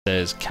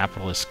says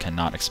capitalists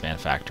cannot expand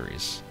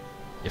factories.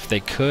 If they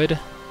could,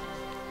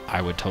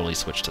 I would totally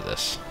switch to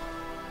this.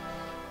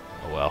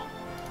 Oh well.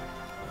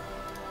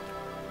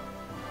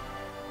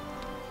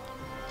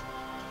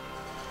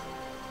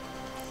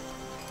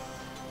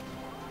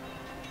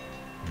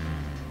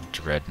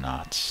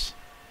 Dreadnoughts.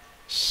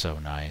 So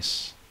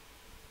nice.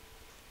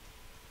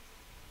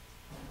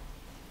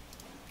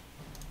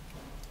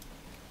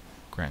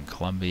 Grand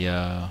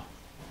Columbia.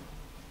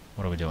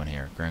 What are we doing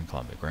here? Grand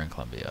Columbia, Grand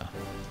Columbia.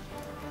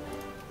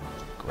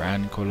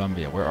 Grand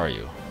Columbia, where are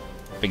you?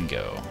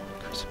 Bingo.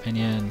 Chris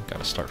Opinion.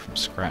 Gotta start from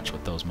scratch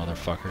with those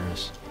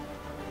motherfuckers.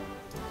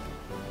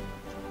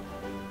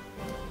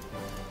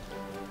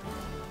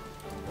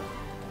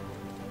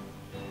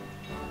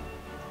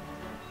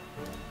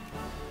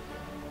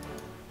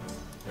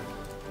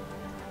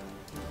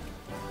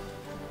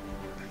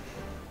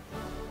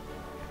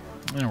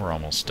 And we're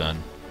almost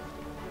done.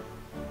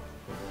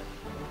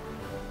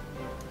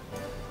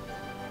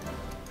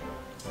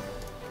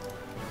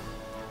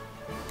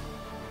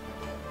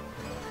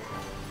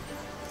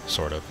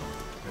 Sort of.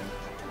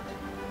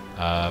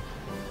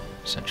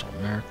 Central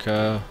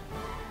America.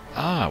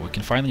 Ah, we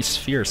can finally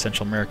sphere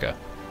Central America.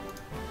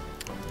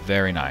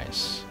 Very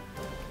nice.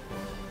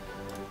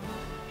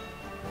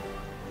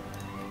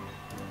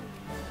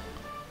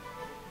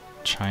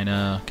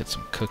 China, get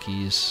some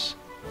cookies.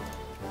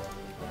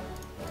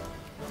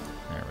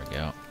 There we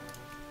go.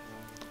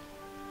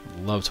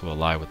 Love to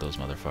ally with those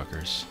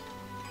motherfuckers.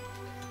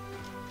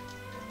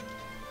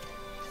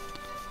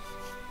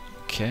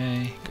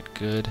 Okay, good,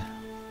 good.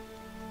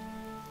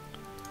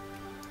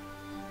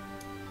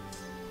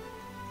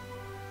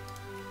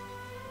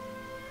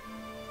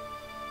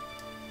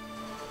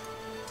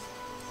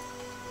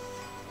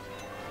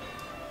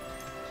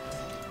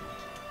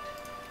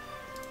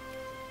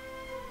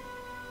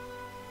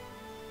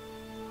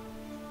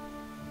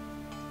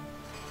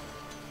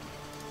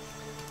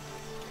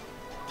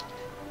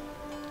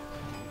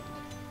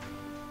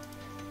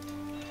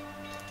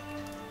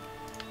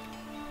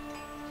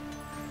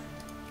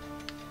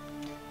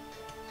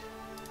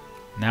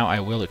 Now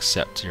I will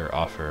accept your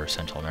offer,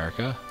 Central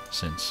America,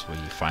 since we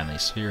finally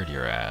sphered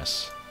your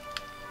ass.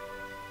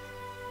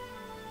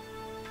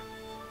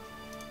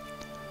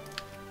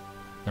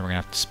 Then we're gonna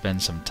have to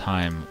spend some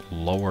time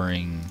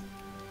lowering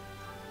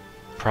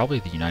probably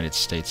the United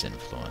States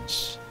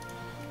influence.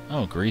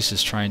 Oh, Greece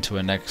is trying to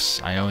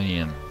annex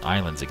Ionian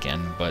Islands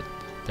again, but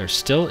they're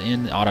still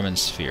in the Ottoman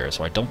sphere,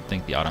 so I don't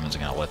think the Ottomans are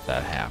gonna let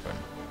that happen.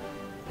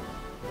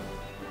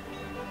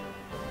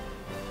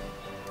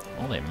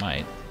 Well, they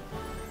might.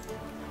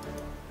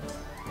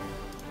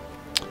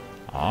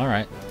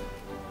 Alright.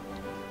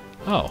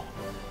 Oh.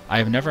 I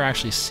have never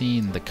actually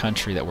seen the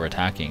country that we're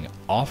attacking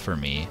offer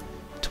me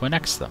to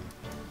annex them.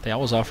 They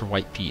always offer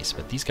white peace,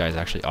 but these guys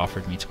actually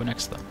offered me to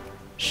annex them.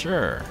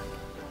 Sure.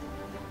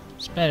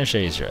 Spanish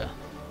Asia.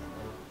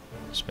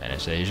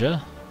 Spanish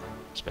Asia.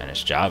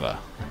 Spanish Java.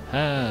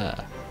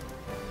 Ha.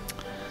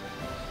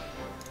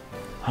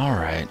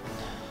 Alright.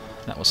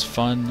 That was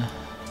fun,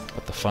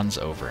 but the fun's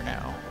over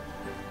now.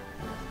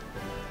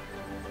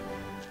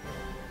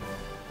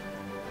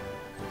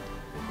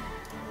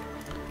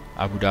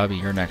 Abu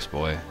Dhabi, you're next,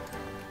 boy.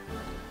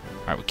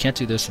 Alright, we can't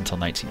do this until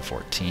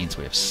 1914, so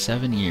we have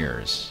 7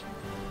 years.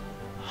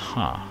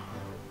 Huh.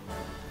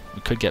 We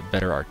could get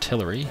better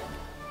artillery.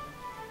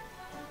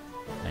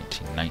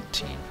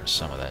 1919 for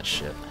some of that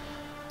shit.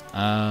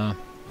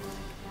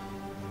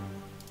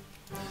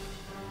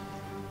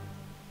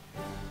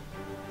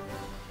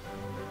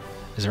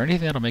 Is there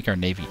anything that'll make our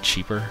Navy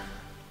cheaper?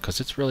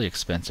 Because it's really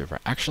expensive.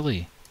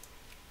 Actually,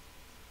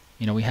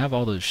 you know, we have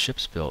all those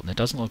ships built, and it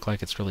doesn't look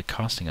like it's really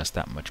costing us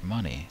that much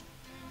money.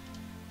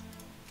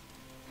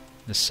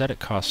 This said it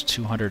costs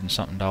 $200 and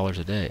something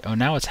a day. Oh,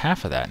 now it's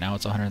half of that. Now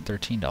it's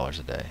 $113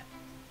 a day.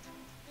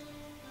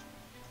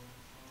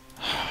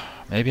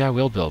 Maybe I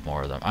will build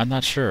more of them. I'm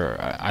not sure.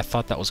 I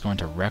thought that was going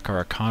to wreck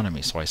our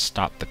economy, so I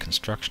stopped the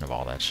construction of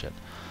all that shit.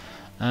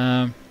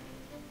 It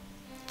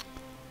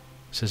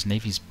says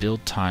Navy's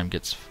build time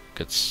gets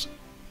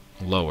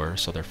lower,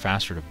 so they're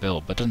faster to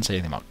build, but it doesn't say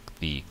anything about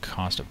the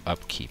cost of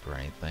upkeep or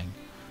anything.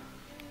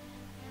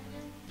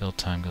 Build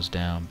time goes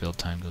down, build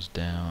time goes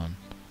down.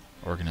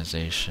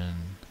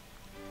 Organization.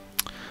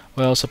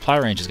 Well, supply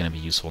range is going to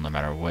be useful no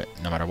matter what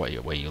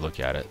way you look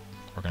at it.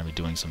 We're going to be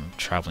doing some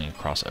traveling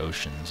across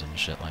oceans and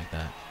shit like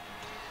that.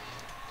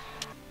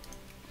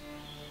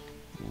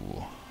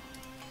 Ooh.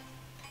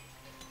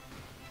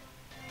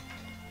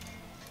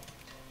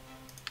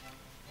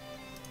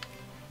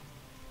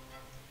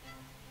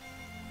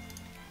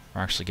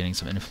 We're actually getting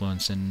some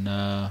influence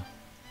in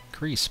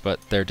Greece, but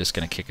they're just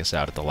going to kick us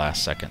out at the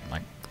last second.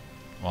 Like,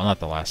 well, not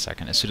the last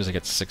second. As soon as it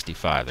gets to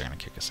 65, they're going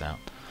to kick us out.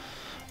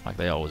 Like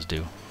they always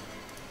do.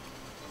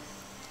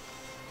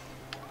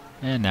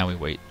 And now we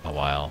wait a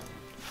while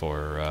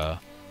for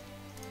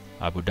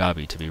Abu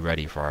Dhabi to be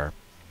ready for our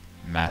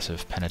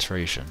massive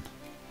penetration.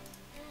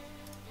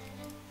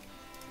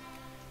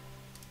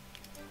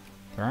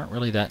 There aren't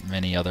really that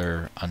many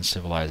other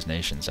uncivilized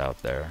nations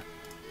out there.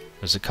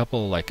 There's a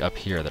couple like up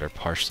here that are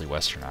partially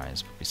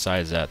westernized, but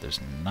besides that,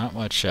 there's not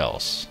much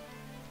else.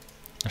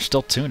 There's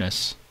still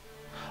Tunis.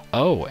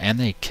 Oh, and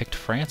they kicked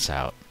France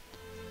out.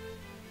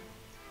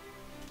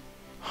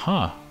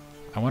 Huh.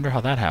 I wonder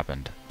how that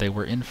happened. They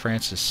were in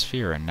France's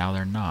sphere and now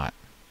they're not.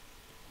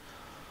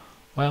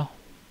 Well,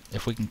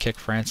 if we can kick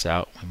France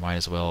out, we might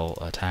as well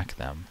attack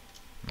them.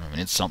 I mean,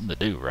 it's something to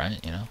do, right?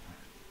 You know?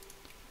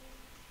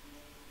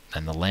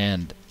 And the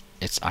land,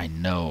 I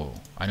know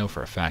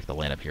for a fact the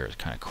land up here is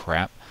kind of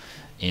crap.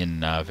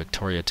 In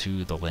Victoria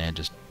 2, the land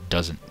just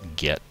doesn't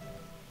get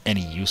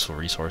any useful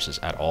resources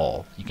at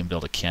all. You can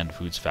build a canned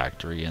foods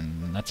factory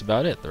and that's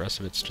about it. The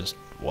rest of it's just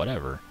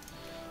whatever.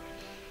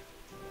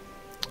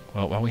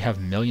 Well, while we have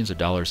millions of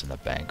dollars in the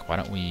bank, why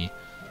don't we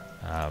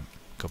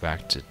go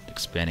back to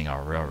expanding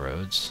our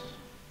railroads,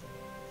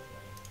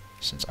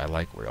 since I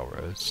like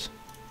railroads.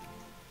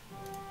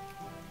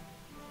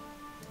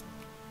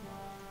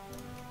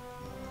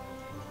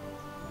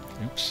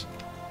 Oops.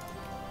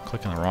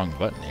 Clicking the wrong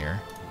button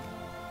here.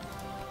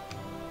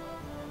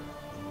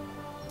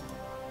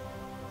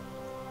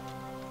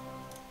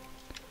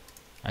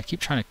 I keep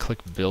trying to click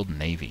build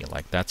navy,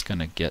 like that's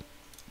gonna get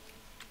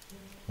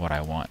what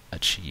I want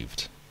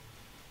achieved.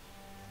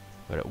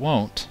 But it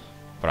won't,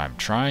 but I'm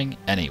trying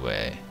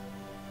anyway.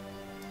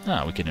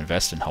 Ah, we can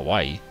invest in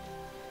Hawaii.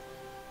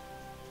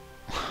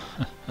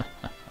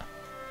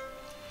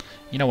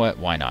 You know what,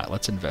 why not?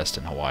 Let's invest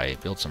in Hawaii,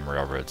 build some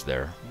railroads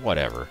there,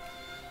 whatever.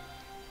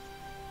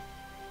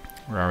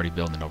 We're already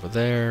building over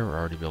there, we're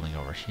already building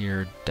over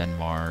here,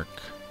 Denmark.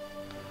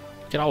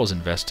 We can always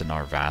invest in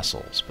our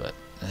vassals, but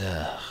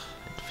ugh,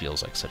 it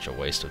feels like such a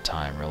waste of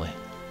time, really.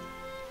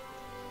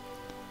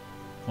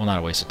 Well, not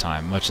a waste of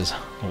time, much as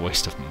a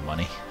waste of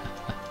money.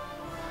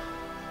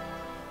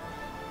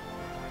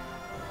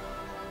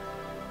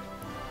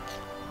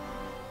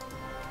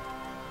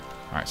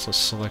 Alright, so let's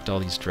select all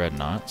these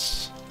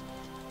dreadnoughts,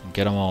 and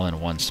get them all in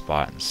one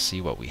spot and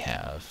see what we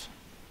have.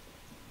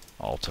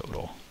 All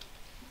total.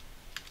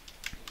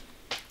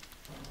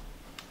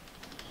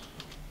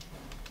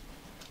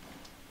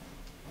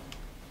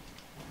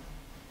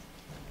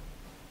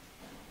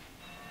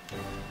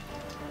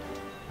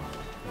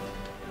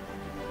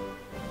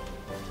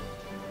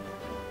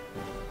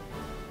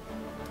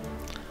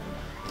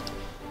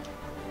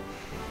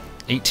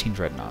 $18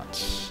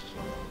 dreadnoughts,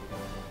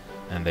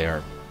 and they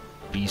are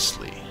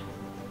beastly.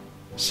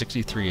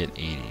 63 and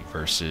 80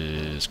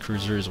 versus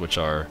cruisers, which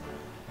are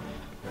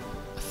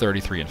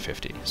 33 and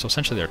 50. So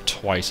essentially, they're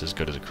twice as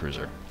good as a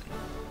cruiser.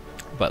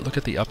 But look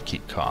at the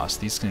upkeep cost.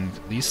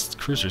 These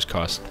cruisers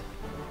cost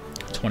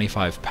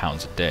 25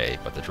 pounds a day,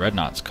 but the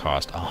dreadnoughts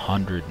cost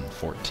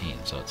 114.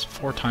 So it's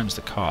 4 times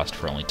the cost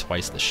for only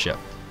twice the ship.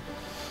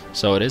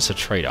 So it is a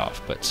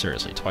trade-off, but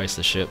seriously, twice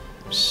the ship,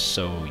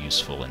 so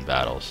useful in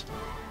battles.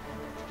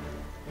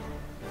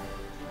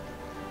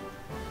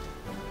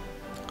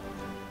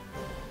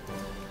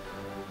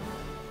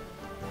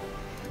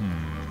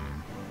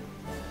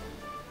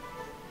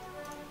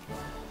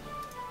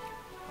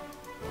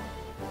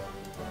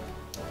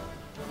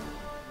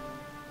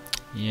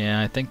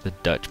 Yeah, I think the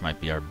Dutch might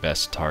be our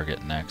best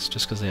target next,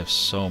 just because they have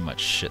so much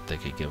shit they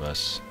could give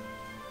us.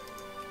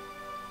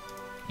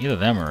 Either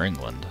them or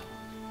England.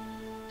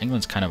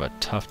 England's kind of a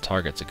tough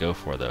target to go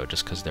for, though,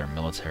 just because their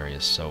military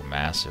is so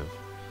massive.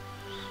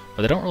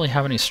 But they don't really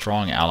have any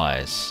strong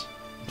allies.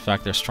 In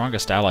fact, their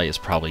strongest ally is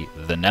probably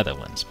the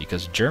Netherlands,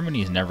 because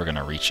Germany is never going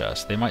to reach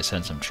us. They might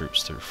send some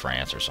troops through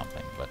France or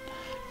something, but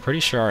I'm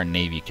pretty sure our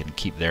navy can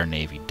keep their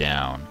navy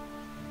down.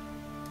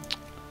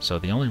 So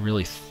the only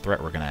really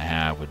threat we're going to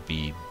have would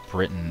be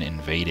Britain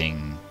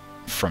invading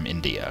from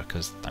India,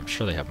 because I'm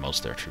sure they have most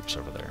of their troops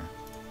over there.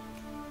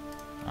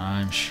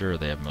 I'm sure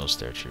they have most of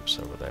their troops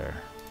over there.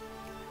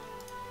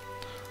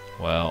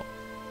 Well,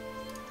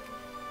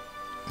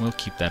 we'll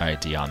keep that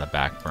idea on the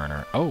back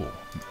burner. Oh,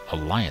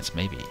 alliance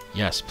maybe.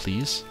 Yes,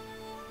 please.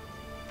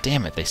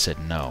 Damn it, they said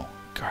no.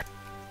 God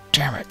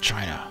damn it,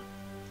 China.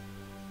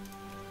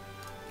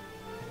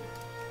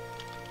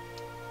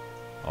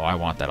 Oh, I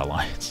want that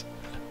alliance.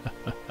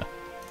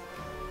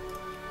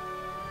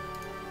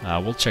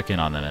 We'll check in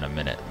on them in a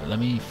minute. But let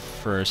me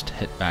first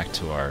hit back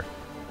to our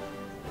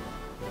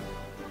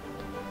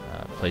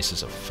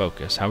places of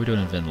focus. How are we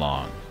doing in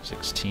Vinlong?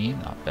 16,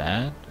 not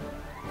bad.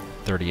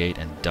 38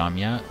 in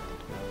Damyat.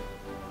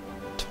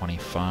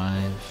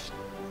 25.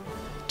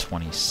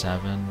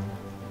 27.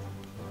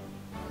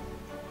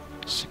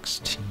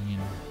 16.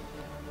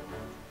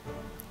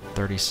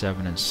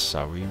 37 in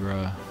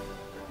Sarira.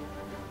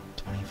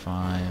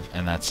 25.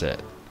 And that's it.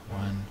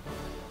 1,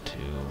 2,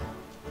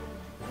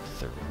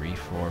 3,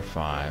 4,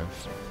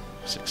 5,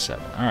 6,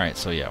 7. Alright,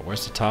 so yeah,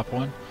 where's the top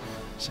one?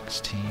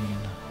 16,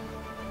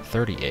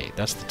 38.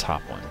 That's the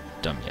top one.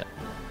 Dumb yet.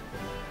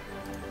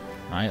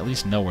 I at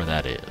least know where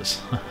that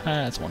is.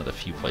 That's one of the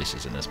few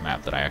places in this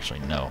map that I actually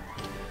know.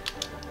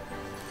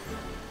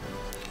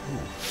 Ooh,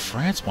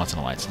 France wants an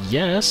alliance.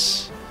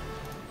 Yes!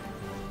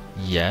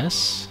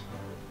 Yes.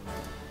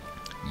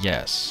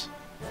 Yes.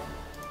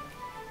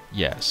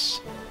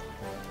 Yes.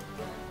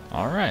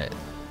 Alright.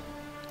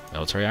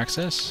 Military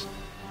access?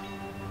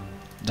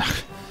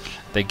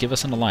 They give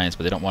us an alliance,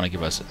 but they don't want to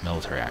give us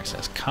military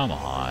access. Come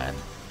on.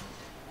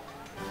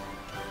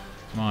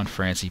 Come on,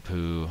 Francie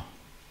Poo.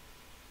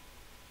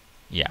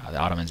 Yeah, the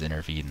Ottomans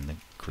intervened in the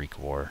Greek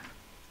War.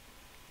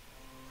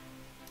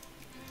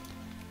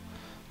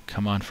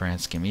 Come on,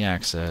 France, give me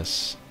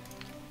access.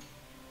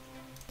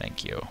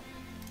 Thank you.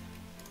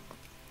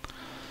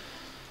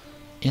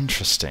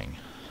 Interesting.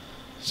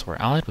 So we're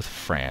allied with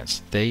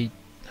France. They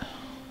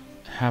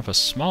have a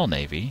small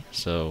navy,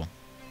 so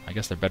I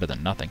guess they're better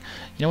than nothing.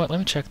 You know what? Let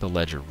me check the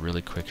ledger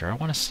really quick here. I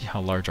want to see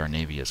how large our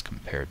navy is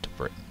compared to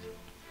Britain.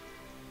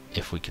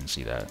 If we can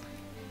see that.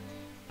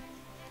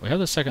 We have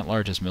the second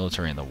largest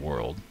military in the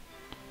world.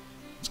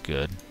 That's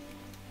good.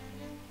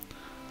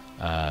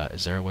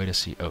 Is there a way to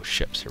see... Oh,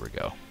 ships. Here we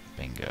go.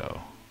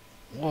 Bingo.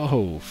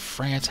 Whoa!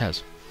 France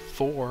has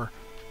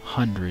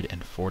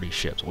 440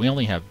 ships. We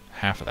only have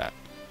half of that.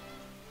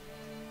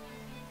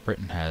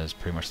 Britain has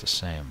pretty much the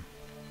same.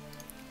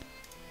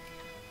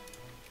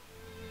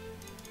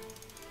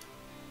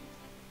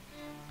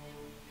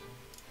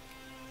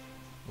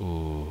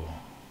 Ooh.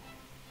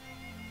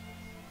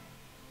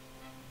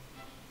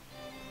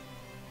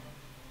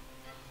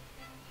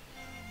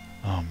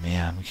 Oh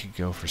man, we could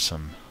go for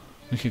some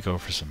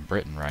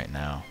Britain right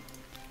now.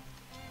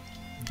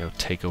 Go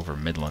take over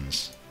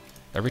Midlands.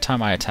 Every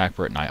time I attack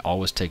Britain, I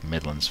always take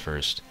Midlands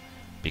first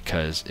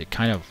because it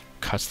kind of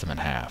cuts them in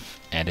half,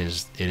 and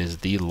it is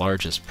the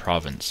largest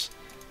province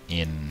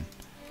in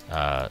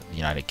the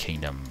United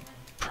Kingdom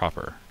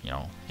proper. You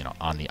know,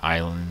 on the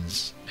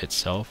islands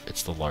itself,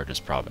 it's the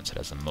largest province. It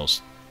has the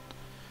most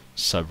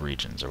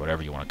sub-regions, or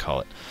whatever you want to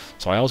call it.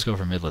 So I always go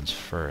for Midlands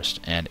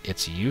first, and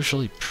it's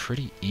usually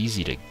pretty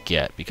easy to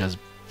get because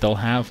they'll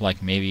have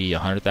like maybe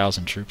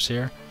 100,000 troops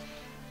here,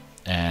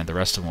 and the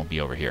rest of them will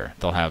be over here.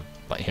 They'll have,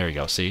 like, here you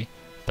go, see?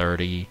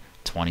 30,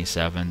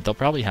 27. They'll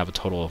probably have a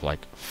total of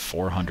like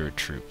 400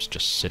 troops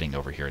just sitting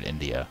over here in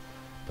India,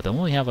 but they'll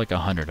only have like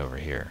 100 over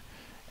here,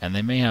 and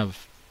they may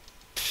have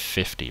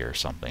 50 or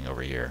something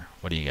over here.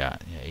 What do you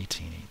got? Yeah,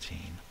 18.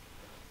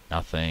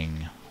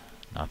 Nothing.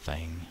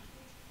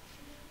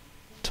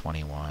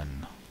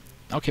 21.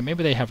 Okay,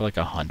 maybe they have like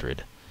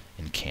 100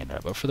 in Canada,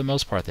 but for the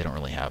most part they don't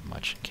really have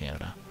much in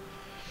Canada.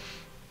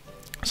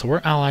 So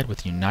we're allied with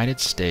the United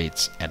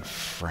States and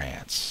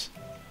France.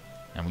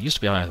 And we used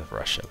to be allied with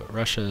Russia, but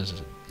Russia is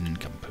a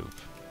nincompoop.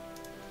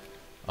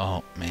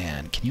 Oh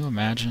man, can you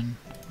imagine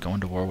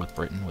going to war with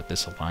Britain with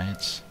this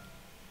alliance?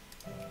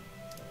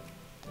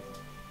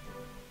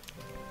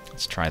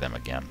 Let's try them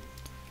again.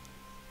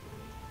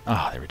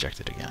 Ah, oh, they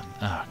rejected again.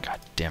 Ah, oh, god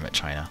damn it,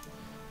 China.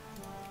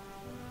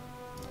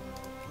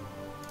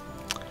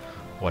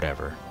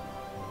 Whatever.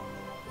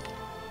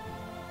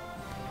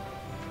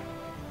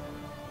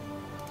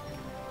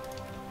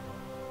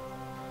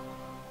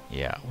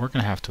 Yeah, we're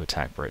gonna have to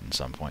attack Britain at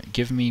some point.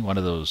 Give me one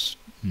of those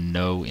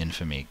no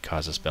infamy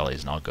casus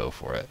bellis and I'll go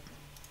for it.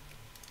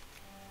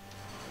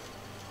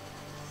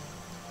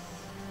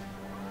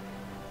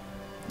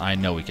 I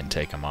know we can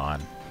take them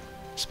on,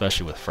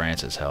 especially with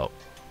France's help.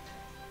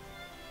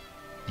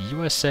 The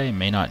USA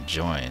may not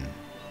join.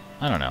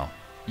 I don't know.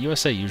 The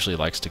USA usually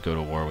likes to go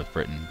to war with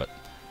Britain, but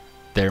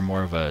they're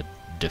more of a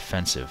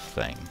defensive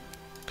thing,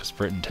 because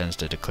Britain tends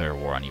to declare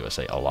war on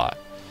USA a lot.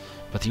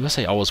 But the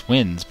USA always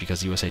wins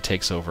because the USA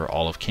takes over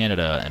all of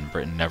Canada and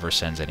Britain never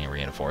sends any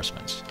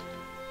reinforcements.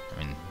 I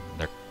mean,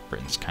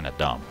 Britain's kind of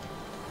dumb.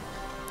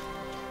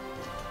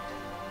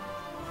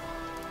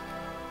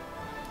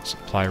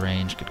 Supply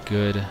range,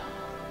 good.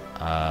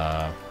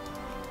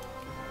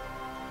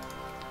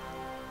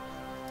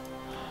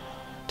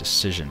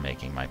 Decision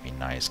making might be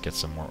nice. Get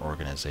some more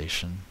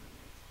organization.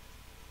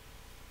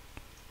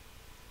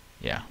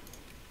 Yeah.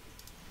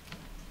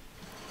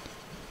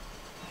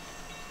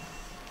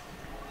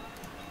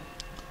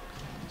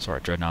 So our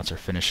dreadnoughts are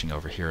finishing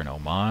over here in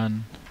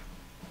Oman.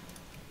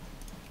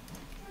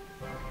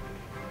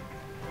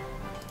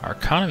 Our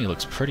economy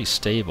looks pretty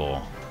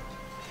stable.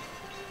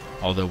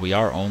 Although we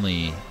are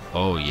only...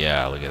 Oh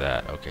yeah, look at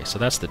that. Okay, so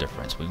that's the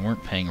difference. We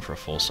weren't paying for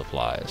full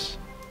supplies.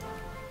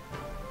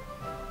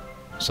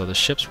 So the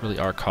ships really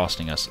are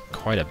costing us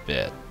quite a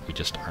bit. We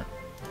just aren't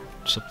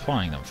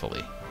supplying them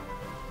fully.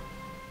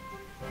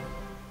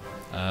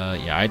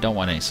 Yeah, I don't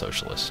want any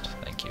socialist.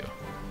 Thank you.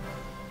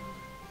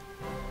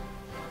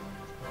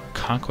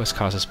 Conquest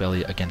casus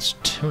belli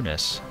against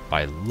Tunis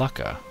by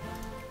Lucca.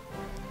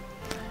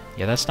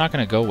 Yeah, that's not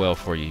going to go well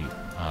for you,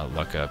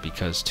 Lucca,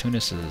 because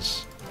Tunis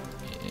is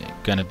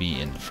going to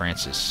be in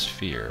France's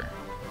sphere.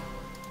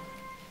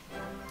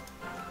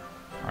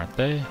 Aren't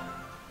they?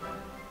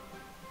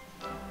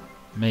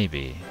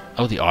 Maybe.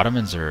 Oh, the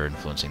Ottomans are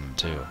influencing them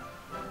too.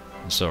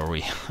 And so are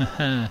we.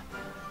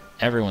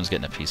 Everyone's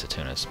getting a piece of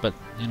Tunis. But,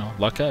 you know,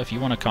 Lucca, if you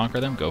want to conquer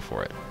them, go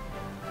for it.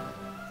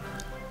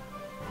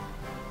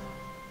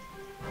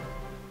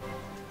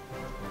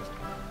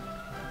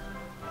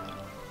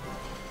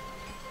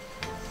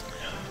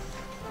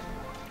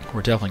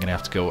 We're definitely going to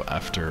have to go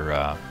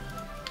after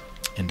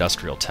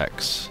industrial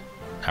techs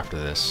after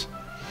this.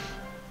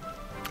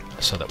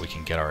 so that we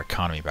can get our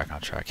economy back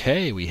on track.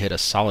 Hey, we hit a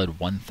solid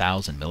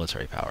 1,000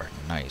 military power.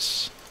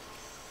 Nice.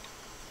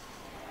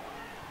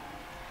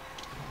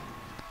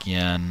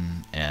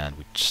 Again, and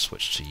we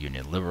switch to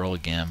Union Liberal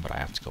again, but I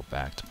have to go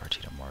back to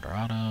Partido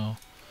Moderado.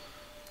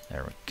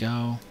 There we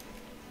go.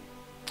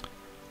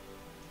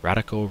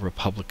 Radical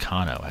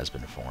Republicano has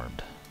been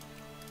formed.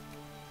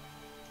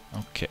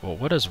 Okay, well,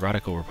 what does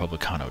Radical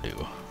Republicano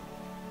do?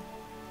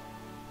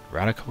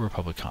 Radical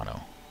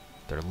Republicano.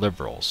 They're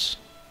liberals.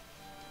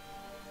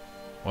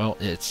 Well,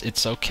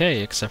 it's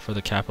okay, except for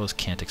the capitalists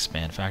can't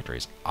expand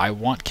factories. I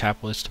want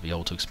capitalists to be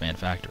able to expand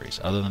factories.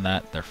 Other than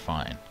that, they're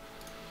fine.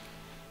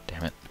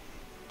 Damn it.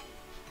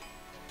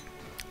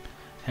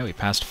 Hey, we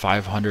passed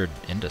 500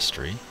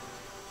 industry.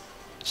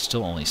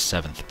 Still only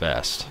 7th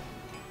best.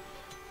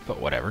 But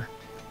whatever.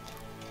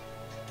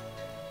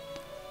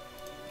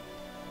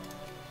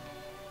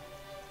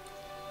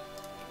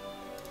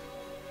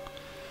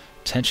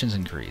 Tensions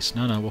increase.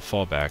 No, we'll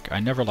fall back.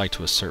 I never like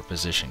to assert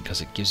position because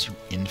it gives you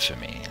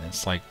infamy. And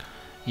it's like,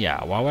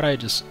 yeah, why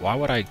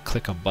would I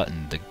click a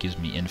button that gives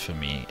me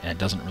infamy and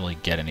doesn't really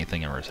get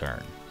anything in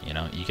return? You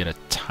know, you get a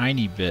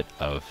tiny bit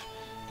of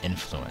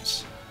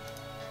influence.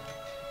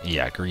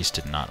 Yeah, Greece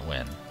did not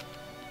win.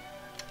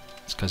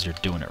 It's because you're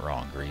doing it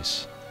wrong,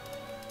 Greece.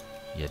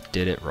 You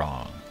did it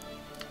wrong.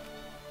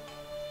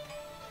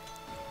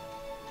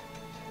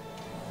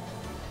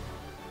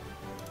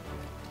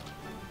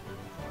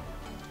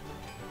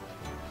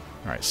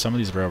 Alright, some of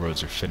these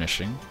railroads are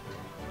finishing.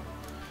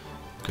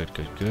 Good,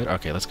 good, good.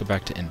 Okay, let's go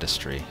back to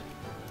industry.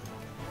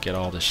 Get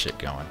all this shit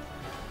going.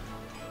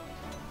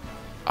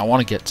 I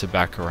want to get to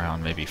back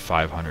around maybe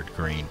 500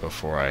 green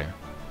before I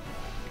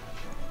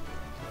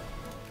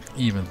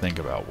even think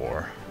about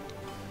war.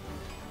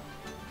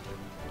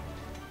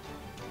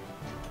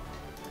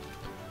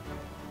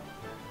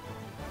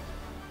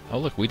 Oh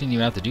look, we didn't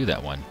even have to do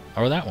that one.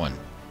 Or that one.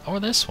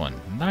 Or this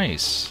one.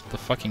 Nice. The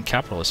fucking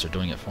capitalists are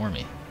doing it for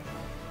me.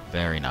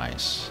 Very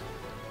nice.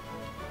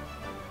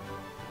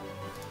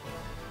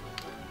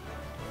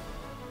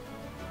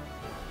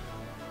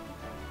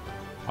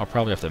 I'll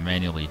probably have to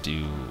manually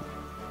do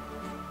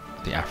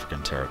the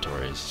African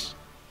territories.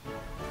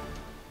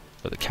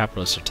 But the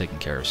capitalists are taking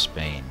care of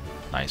Spain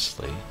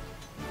nicely.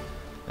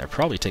 They're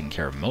probably taking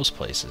care of most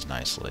places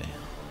nicely.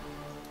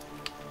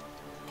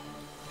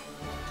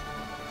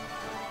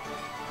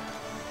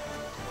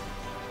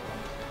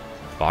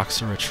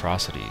 Boxer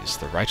atrocities.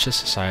 The Righteous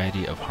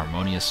Society of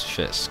Harmonious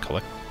Fists,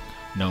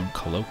 known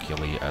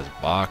colloquially as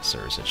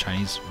Boxers, a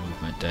Chinese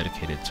movement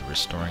dedicated to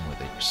restoring what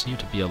they perceive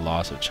to be a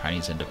loss of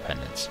Chinese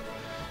independence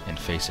in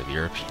face of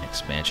European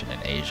expansion in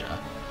Asia,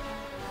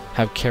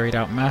 have carried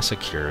out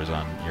massacres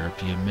on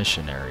European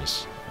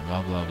missionaries,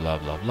 blah blah blah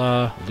blah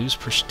blah, lose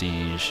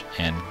prestige,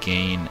 and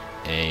gain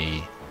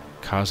a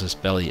casus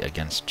belli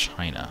against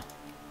China.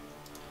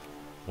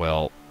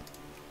 Well,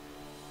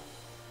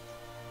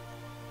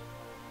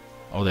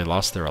 oh, they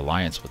lost their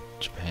alliance with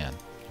Japan.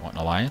 You want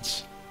an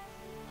alliance?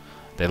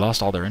 They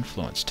lost all their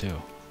influence, too.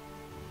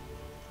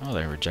 Oh,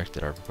 they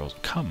rejected our proposal.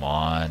 Come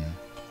on.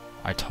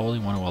 I totally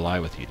want to ally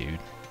with you, dude.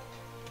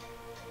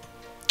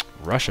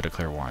 Russia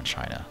declared war on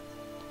China.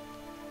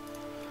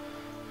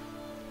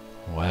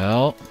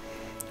 Well,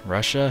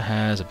 Russia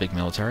has a big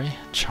military.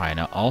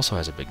 China also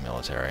has a big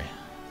military.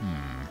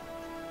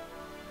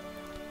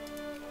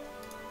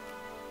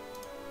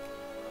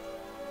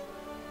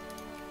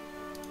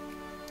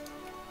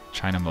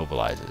 China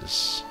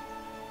mobilizes.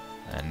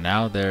 And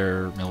now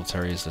their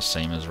military is the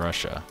same as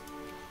Russia.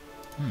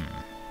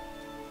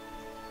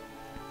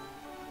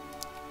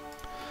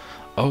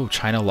 Oh,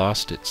 China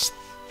lost its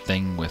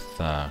thing with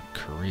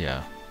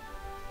Korea.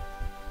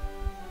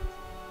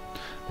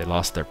 They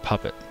lost their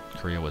puppet.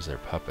 Korea was their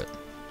puppet.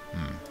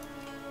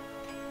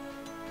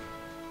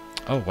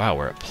 Oh wow,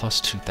 we're at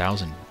plus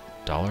 $2,000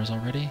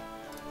 already?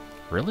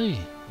 Really?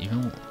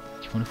 Even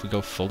if we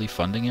go fully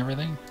funding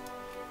everything?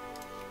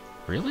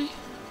 Really?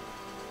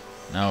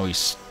 No, we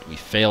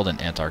failed in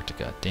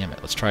Antarctica. Damn it.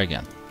 Let's try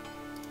again.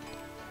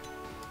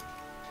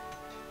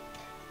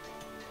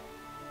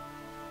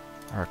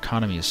 Our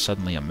economy is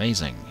suddenly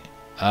amazing.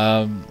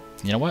 You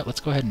know what? Let's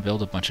go ahead and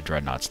build a bunch of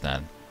dreadnoughts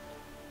then.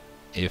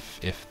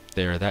 If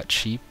they're that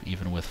cheap,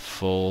 even with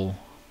full...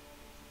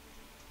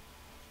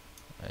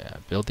 Yeah,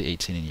 build the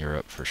 18 in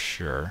Europe for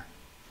sure.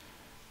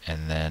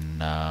 And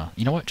then,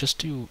 you know what? Just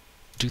do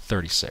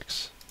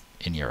 36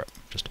 in Europe.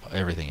 Just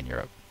everything in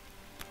Europe.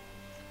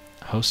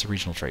 Host a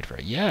regional trade fair.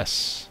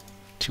 Yes!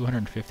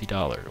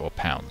 $250. Well,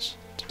 pounds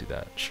to do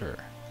that. Sure.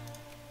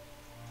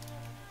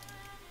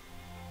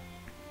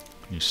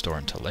 New store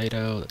in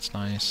Toledo. That's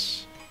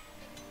nice.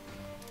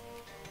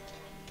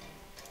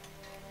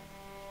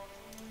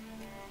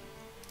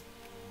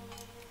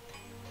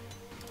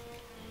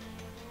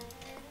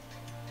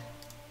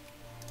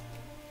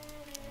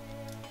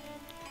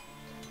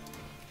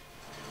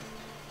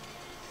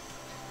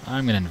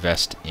 I'm going to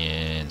invest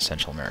in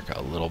Central America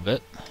a little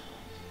bit.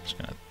 Just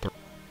going to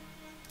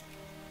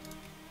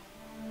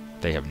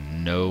they have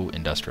no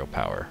industrial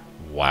power.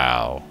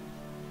 Wow.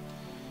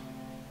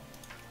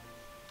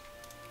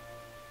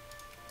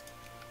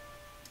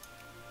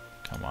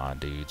 Come on,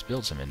 dudes.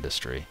 Build some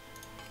industry.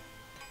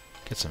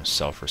 Get some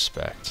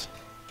self-respect.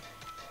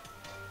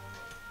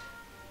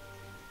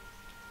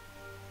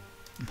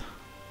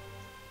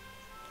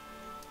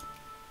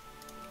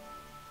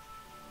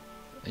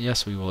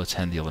 Yes, we will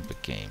attend the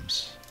Olympic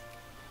Games.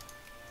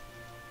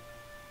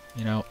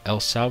 You know, El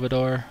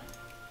Salvador.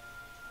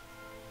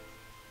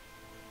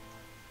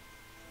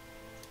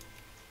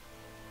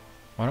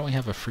 Why don't we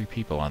have a free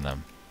people on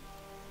them?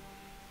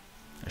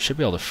 I should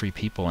be able to free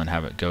people and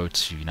have it go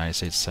to United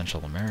States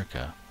Central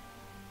America.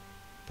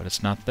 But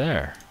it's not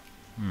there.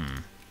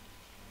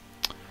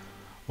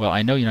 Well,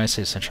 I know United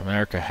States Central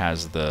America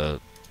has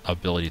the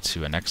ability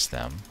to annex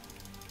them.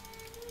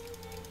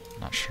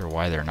 Not sure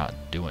why they're not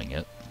doing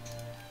it.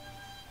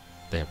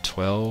 They have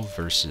 12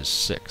 versus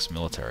 6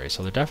 military,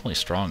 so they're definitely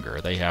stronger.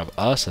 They have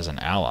us as an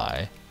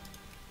ally.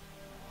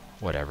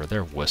 Whatever,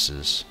 they're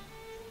wusses.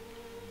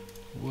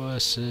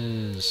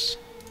 Wusses.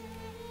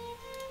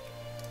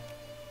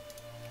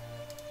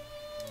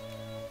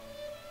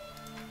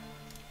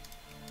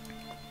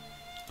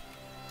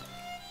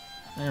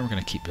 And we're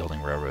gonna keep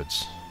building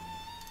railroads.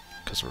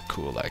 Because we're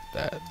cool like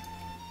that.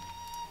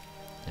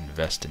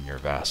 Invest in your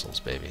vassals,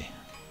 baby.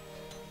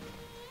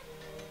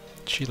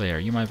 Chile, are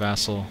you my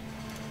vassal?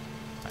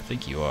 I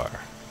think you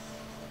are.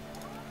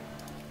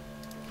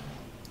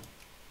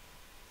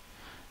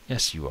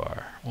 Yes, you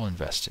are. We'll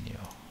invest in you.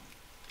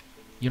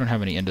 You don't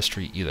have any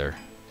industry either.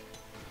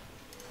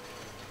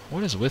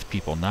 What is with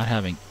people not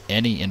having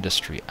any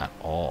industry at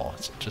all?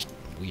 It's just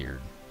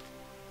weird.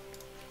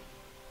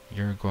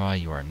 Uruguay,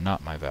 you are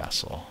not my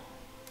vassal.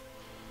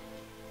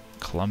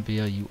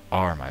 Colombia, you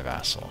are my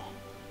vassal.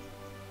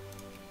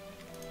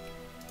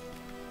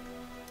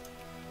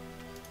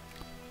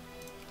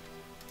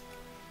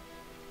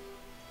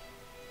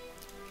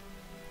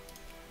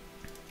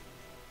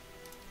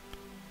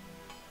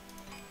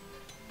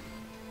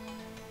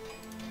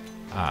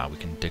 Ah, we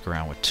can dig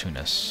around with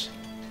Tunis.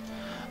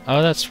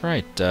 Oh, that's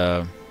right.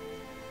 Oh,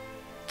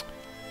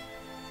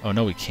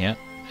 no, we can't.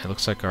 It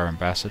looks like our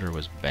ambassador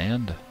was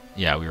banned.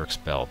 Yeah, we were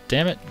expelled.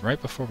 Damn it,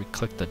 right before we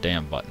clicked the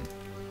damn button.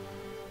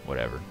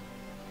 Whatever.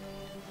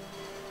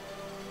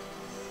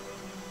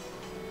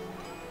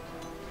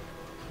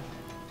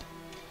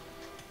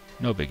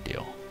 No big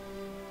deal.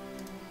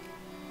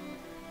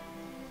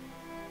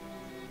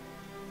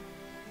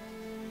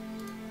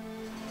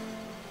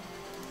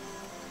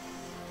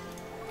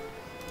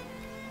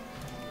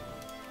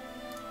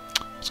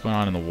 What's going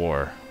on in the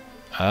war?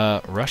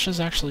 Russia's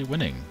actually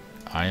winning.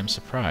 I am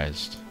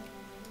surprised.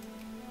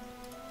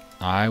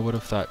 I would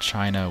have thought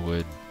China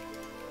would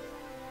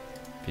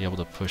be able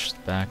to push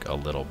back a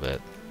little bit.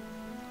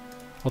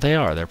 Well, they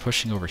are. They're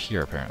pushing over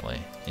here,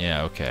 apparently.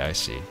 Yeah, okay, I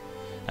see.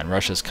 And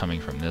Russia's coming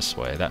from this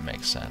way. That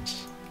makes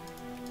sense.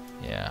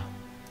 Yeah.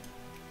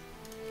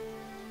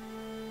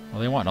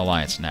 Well, they want an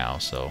alliance now,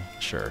 so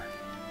sure.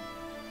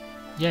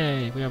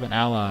 Yay, we have an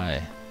ally.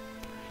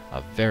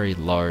 A very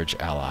large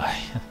ally.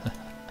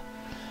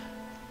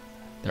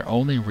 Their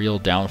only real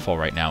downfall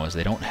right now is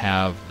they don't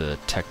have the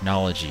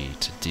technology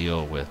to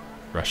deal with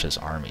Russia's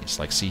armies.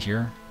 Like, see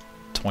here?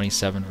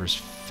 27 versus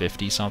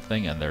 50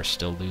 something, and they're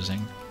still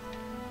losing.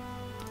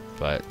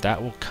 But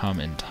that will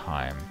come in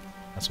time.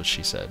 That's what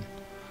she said.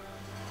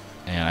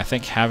 And I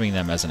think having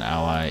them as an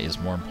ally is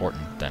more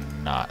important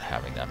than not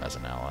having them as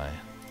an ally.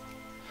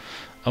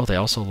 Oh, they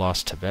also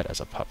lost Tibet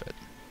as a puppet.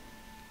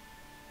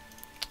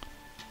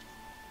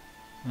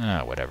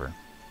 Ah, whatever.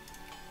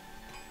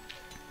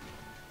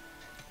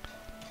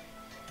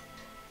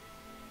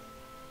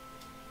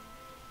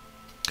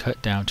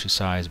 Cut down to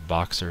size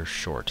boxer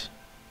short.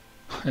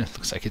 It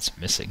looks like it's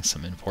missing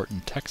some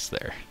important text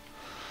there.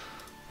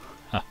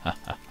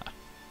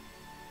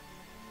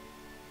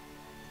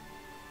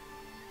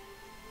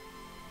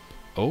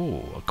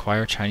 Oh,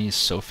 acquire Chinese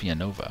Sofia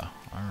Nova.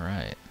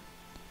 Alright.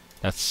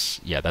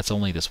 That's, yeah, that's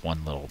only this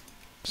one little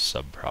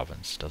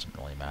sub-province. Doesn't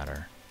really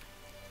matter.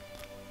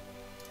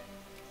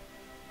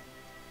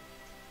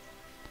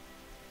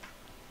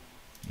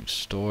 New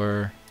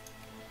store.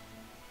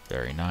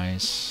 Very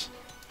nice.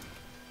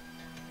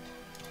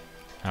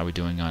 How are we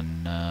doing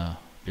on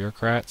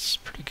bureaucrats?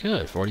 Pretty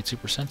good.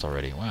 42%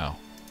 already. Wow.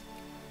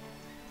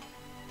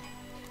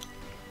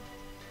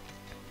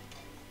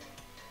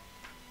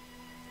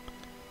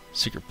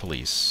 Secret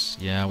police.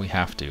 Yeah, we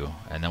have to.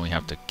 And then we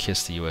have to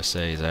kiss the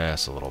USA's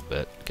ass a little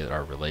bit. Get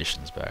our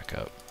relations back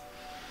up.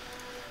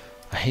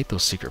 I hate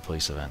those secret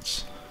police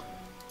events.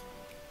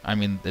 I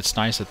mean, it's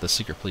nice that the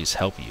secret police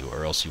help you,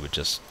 or else you would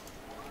just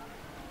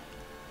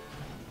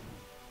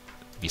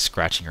be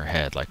scratching your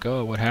head like,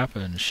 oh, what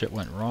happened? Shit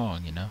went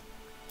wrong, you know?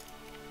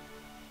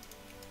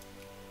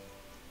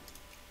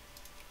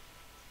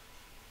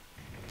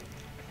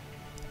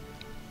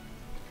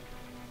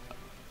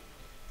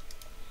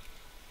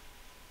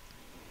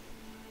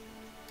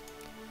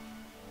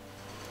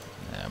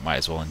 Yeah, might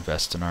as well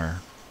invest in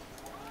our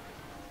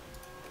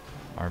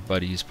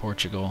buddies,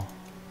 Portugal.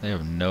 They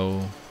have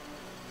no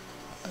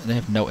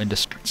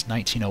industry. It's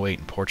 1908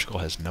 and Portugal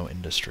has no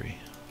industry.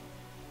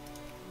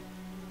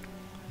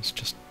 It's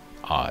just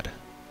odd.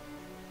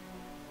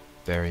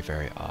 Very,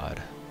 very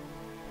odd.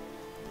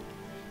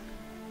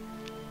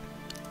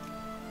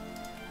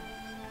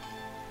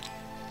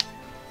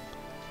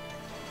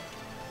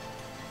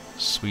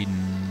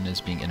 Sweden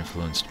is being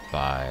influenced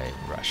by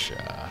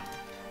Russia.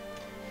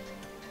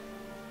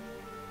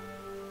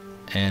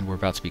 And we're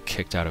about to be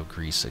kicked out of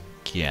Greece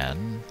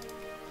again.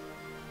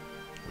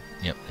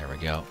 Yep, there we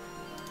go.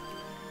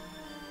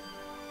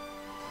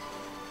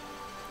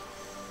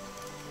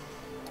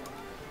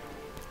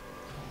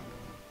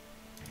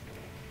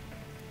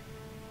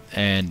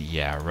 And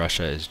yeah,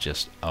 Russia is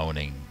just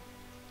owning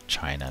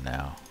China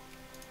now.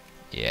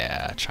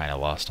 Yeah, China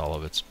lost all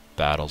of its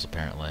battles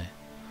apparently.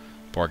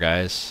 Poor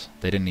guys,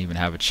 they didn't even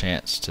have a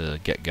chance to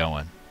get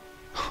going.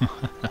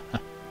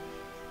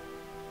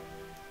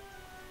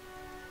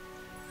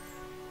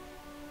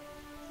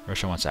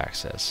 Russia wants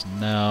access.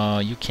 No,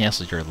 you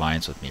canceled your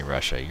alliance with me,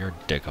 Russia. You're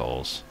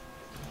dickholes.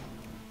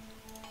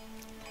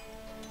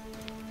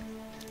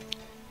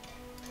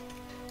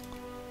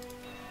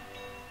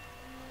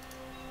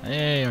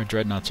 Hey, our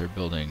dreadnoughts are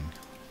building,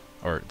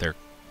 or they're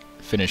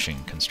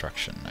finishing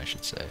construction, I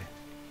should say.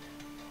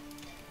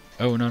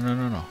 Oh, no, no,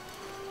 no, no.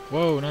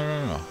 Whoa, no,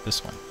 no, no, no.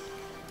 This one.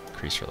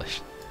 Increase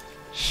relation.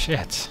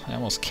 Shit, I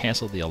almost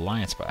canceled the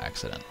alliance by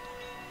accident.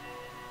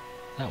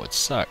 That would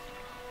suck.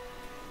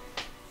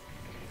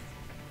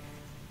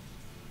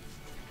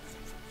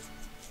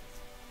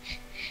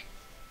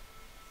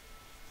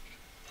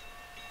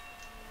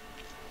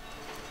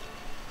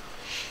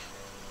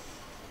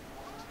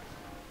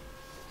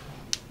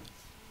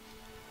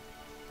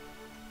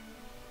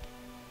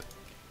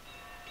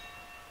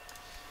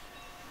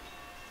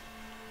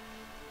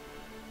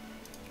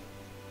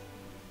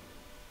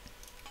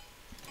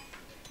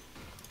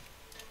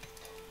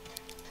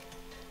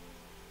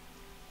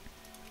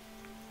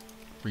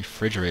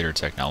 Refrigerator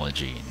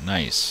technology,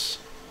 nice.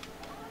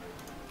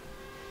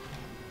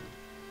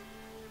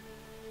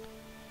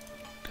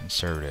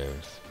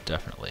 Conservative,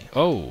 definitely.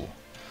 Oh!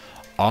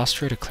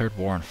 Austria declared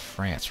war on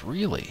France,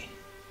 really?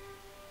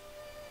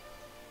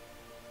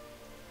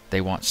 They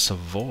want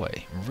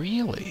Savoy,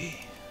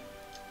 really?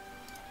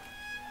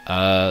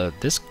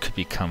 This could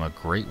become a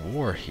great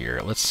war here.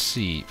 Let's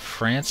see,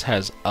 France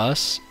has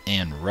us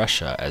and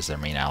Russia as their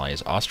main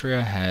allies.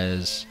 Austria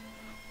has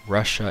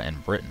Russia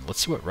and Britain.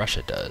 Let's see what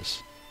Russia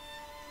does.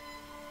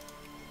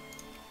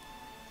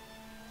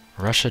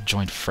 Russia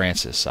joined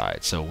France's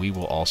side, so we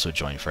will also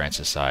join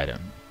France's side,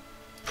 and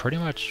pretty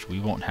much we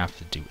won't have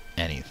to do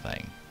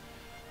anything.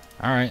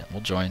 Alright,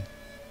 we'll join.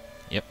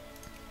 Yep.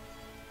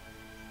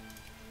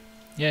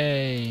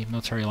 Yay!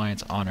 Military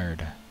alliance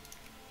honored.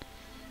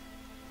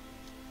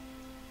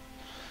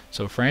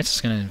 So France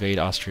is going to invade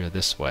Austria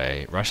this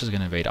way, Russia's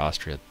going to invade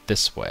Austria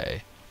this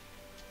way,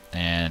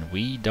 and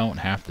we don't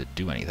have to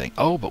do anything.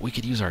 Oh, but we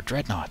could use our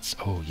dreadnoughts!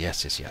 Oh,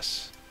 yes, yes,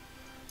 yes.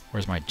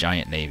 Where's my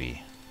giant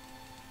navy?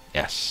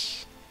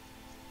 Yes.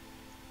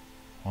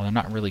 Well, they're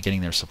not really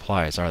getting their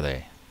supplies, are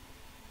they?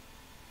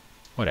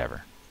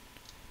 Whatever.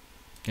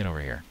 Get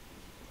over here.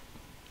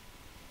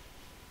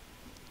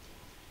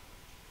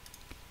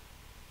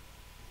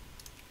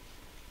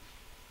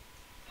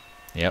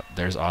 Yep,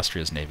 there's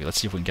Austria's navy. Let's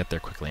see if we can get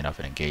there quickly enough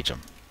and engage them.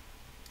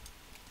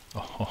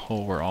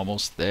 Oh, we're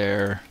almost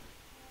there.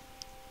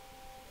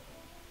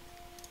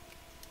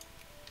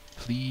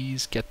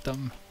 Please get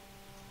them.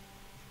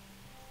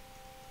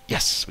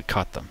 Yes, we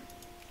caught them.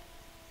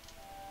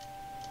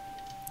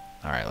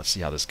 Alright, let's see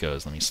how this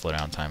goes. Let me slow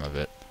down time a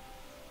bit.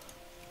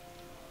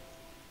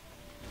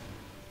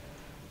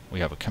 We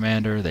have a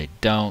commander, they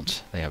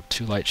don't. They have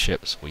 2 light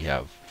ships, we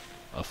have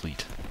a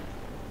fleet.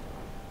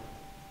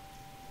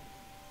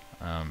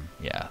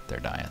 Yeah, they're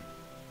dying.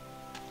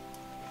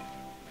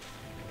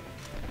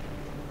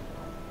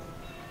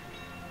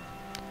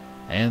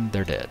 And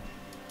they're dead.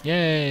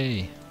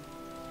 Yay!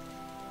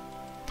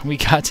 We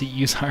got to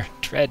use our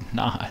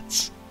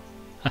dreadnoughts.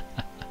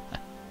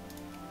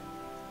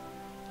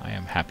 I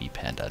am happy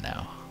panda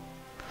now.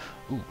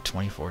 Ooh,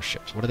 24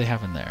 ships. What do they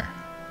have in there?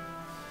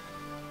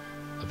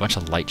 A bunch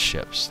of light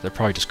ships. They're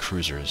probably just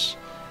cruisers.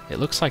 It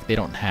looks like they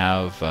don't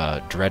have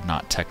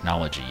dreadnought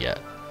technology yet.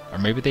 Or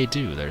maybe they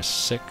do. There's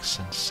 6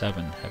 and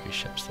 7 heavy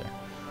ships there.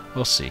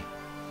 We'll see.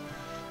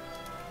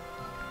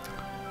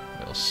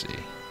 We'll see.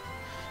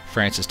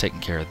 France is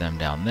taking care of them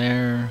down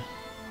there.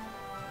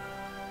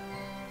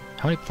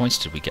 How many points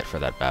did we get for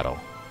that battle?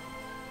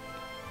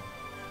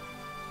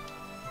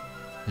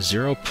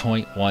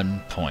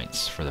 0.1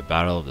 points for the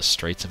Battle of the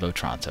Straits of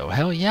Otranto.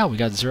 Hell yeah, we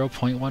got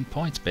 0.1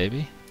 points,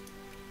 baby.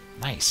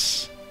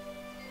 Nice.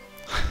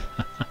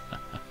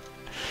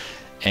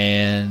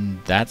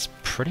 And that's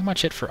pretty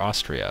much it for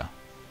Austria.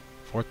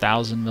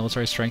 4,000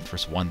 military strength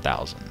versus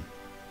 1,000.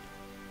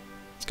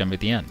 It's going to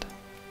be the end.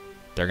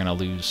 They're going to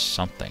lose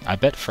something. I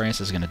bet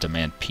France is going to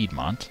demand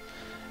Piedmont,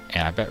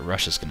 and I bet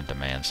Russia's going to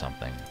demand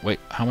something.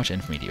 Wait, how much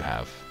infamy do you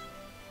have?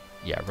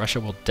 Yeah, Russia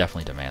will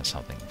definitely demand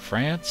something.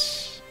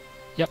 France?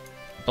 Yep,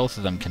 both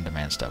of them can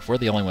demand stuff. We're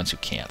the only ones who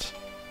can't.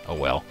 Oh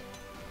well.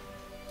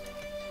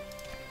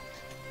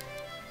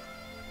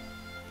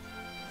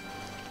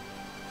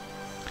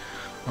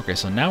 Okay,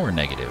 so now we're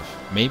negative.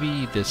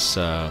 Maybe this,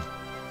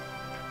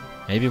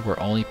 maybe we're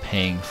only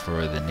paying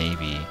for the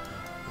Navy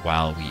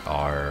while we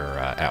are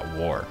at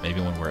war.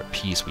 Maybe when we're at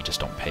peace, we just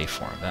don't pay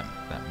for them.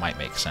 That might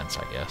make sense,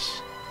 I guess.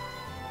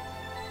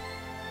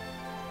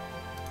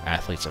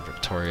 Athletes are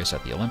victorious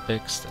at the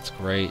Olympics. That's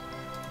great.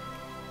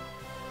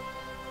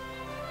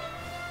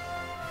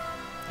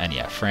 And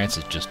yeah, France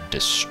is just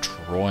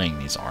destroying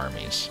these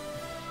armies.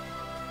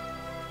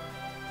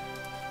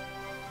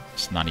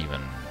 It's not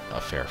even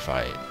a fair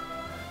fight.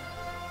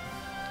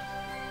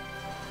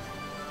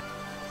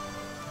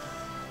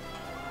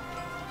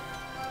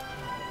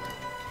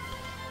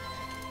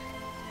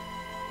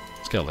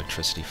 Let's get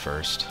electricity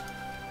first.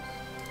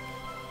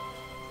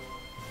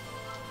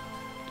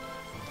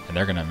 And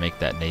they're gonna make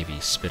that navy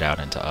spit out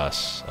into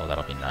us. Oh,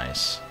 that'll be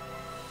nice.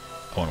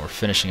 Oh, and we're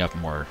finishing up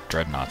more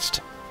dreadnoughts.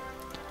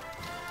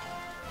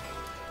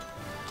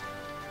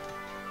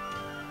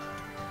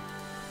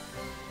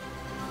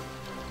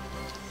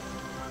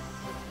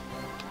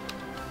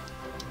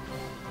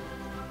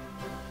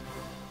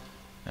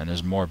 And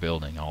there's more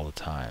building all the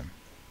time.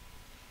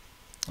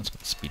 Let's put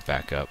the speed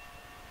back up.